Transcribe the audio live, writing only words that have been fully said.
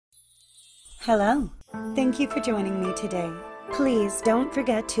Hello. Thank you for joining me today. Please don't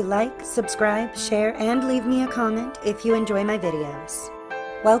forget to like, subscribe, share, and leave me a comment if you enjoy my videos.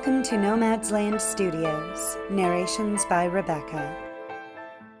 Welcome to Nomad's Land Studios. Narrations by Rebecca.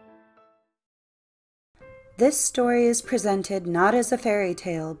 This story is presented not as a fairy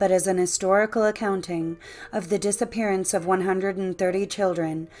tale, but as an historical accounting of the disappearance of 130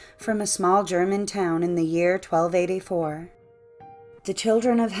 children from a small German town in the year 1284. The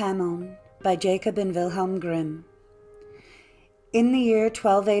Children of Hameln by Jacob and Wilhelm Grimm. In the year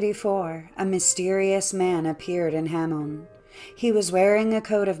 1284, a mysterious man appeared in Hameln. He was wearing a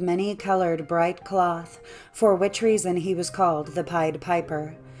coat of many-colored bright cloth, for which reason he was called the Pied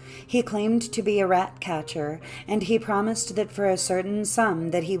Piper. He claimed to be a rat-catcher, and he promised that for a certain sum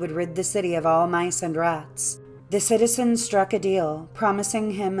that he would rid the city of all mice and rats. The citizens struck a deal,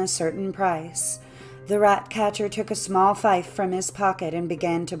 promising him a certain price. The rat-catcher took a small fife from his pocket and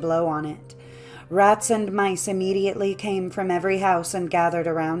began to blow on it. Rats and mice immediately came from every house and gathered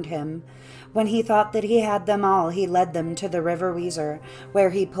around him. When he thought that he had them all, he led them to the river Weser,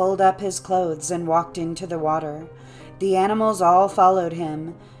 where he pulled up his clothes and walked into the water. The animals all followed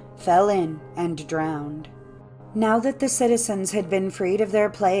him, fell in, and drowned. Now that the citizens had been freed of their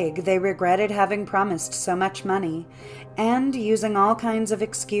plague, they regretted having promised so much money, and, using all kinds of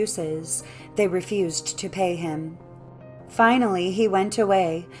excuses, they refused to pay him. Finally, he went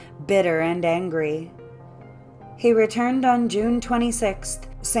away, bitter and angry. He returned on June 26th,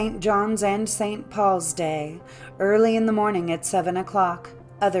 St. John's and St. Paul's Day, early in the morning at 7 o'clock.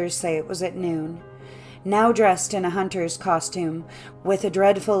 Others say it was at noon. Now dressed in a hunter's costume, with a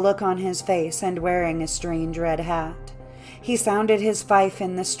dreadful look on his face and wearing a strange red hat. He sounded his fife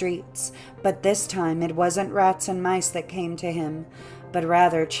in the streets, but this time it wasn't rats and mice that came to him, but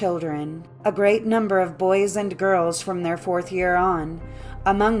rather children, a great number of boys and girls from their 4th year on.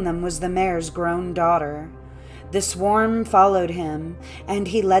 Among them was the mayor's grown daughter. The swarm followed him, and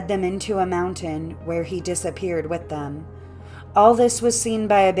he led them into a mountain, where he disappeared with them. All this was seen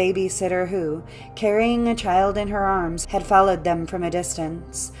by a babysitter who, carrying a child in her arms, had followed them from a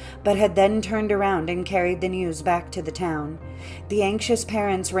distance, but had then turned around and carried the news back to the town. The anxious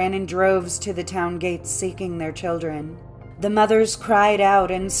parents ran in droves to the town gates seeking their children. The mothers cried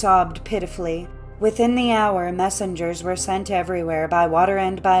out and sobbed pitifully. Within the hour, messengers were sent everywhere by water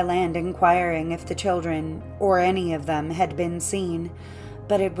and by land inquiring if the children, or any of them, had been seen,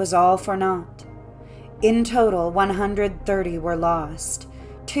 but it was all for naught. In total, 130 were lost.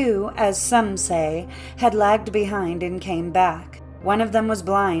 2, as some say, had lagged behind and came back. One of them was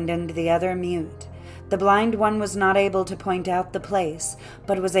blind and the other mute. The blind one was not able to point out the place,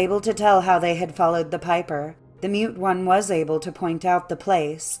 but was able to tell how they had followed the piper. The mute one was able to point out the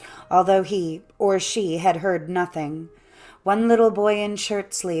place, although he or she had heard nothing. One little boy in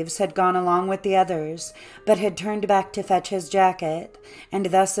shirt sleeves had gone along with the others, but had turned back to fetch his jacket, and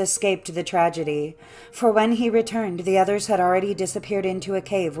thus escaped the tragedy, for when he returned the others had already disappeared into a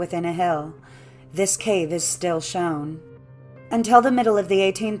cave within a hill. This cave is still shown. Until the middle of the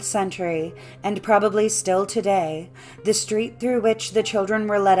 18th century, and probably still today, the street through which the children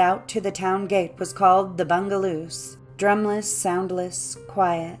were led out to the town gate was called the Bungalows, drumless, soundless,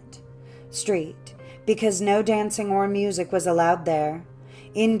 quiet street, because no dancing or music was allowed there.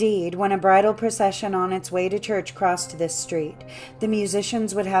 Indeed, when a bridal procession on its way to church crossed this street, the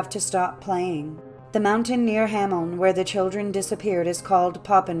musicians would have to stop playing. The mountain near Hameln, where the children disappeared, is called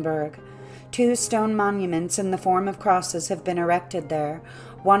Poppenberg. 2 stone monuments in the form of crosses have been erected there,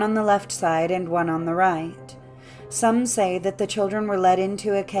 one on the left side and one on the right. Some say that the children were led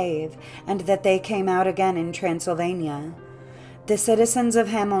into a cave, and that they came out again in Transylvania. The citizens of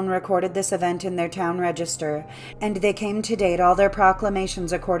Hameln recorded this event in their town register, and they came to date all their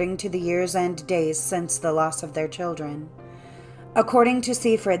proclamations according to the years and days since the loss of their children. According to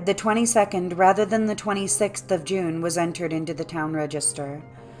Siefred, the 22nd rather than the 26th of June was entered into the town register.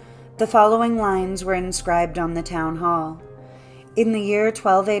 The following lines were inscribed on the town hall. In the year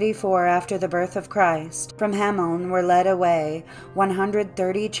 1284 after the birth of Christ, from Hameln were led away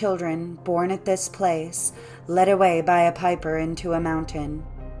 130 children born at this place, led away by a piper into a mountain.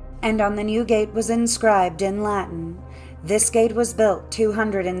 And on the new gate was inscribed in Latin, "This gate was built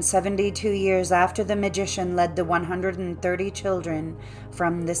 272 years after the magician led the 130 children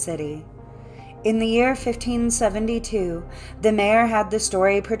from the city." In the year 1572, the mayor had the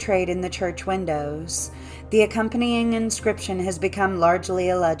story portrayed in the church windows. The accompanying inscription has become largely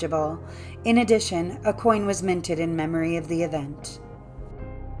illegible. In addition, a coin was minted in memory of the event.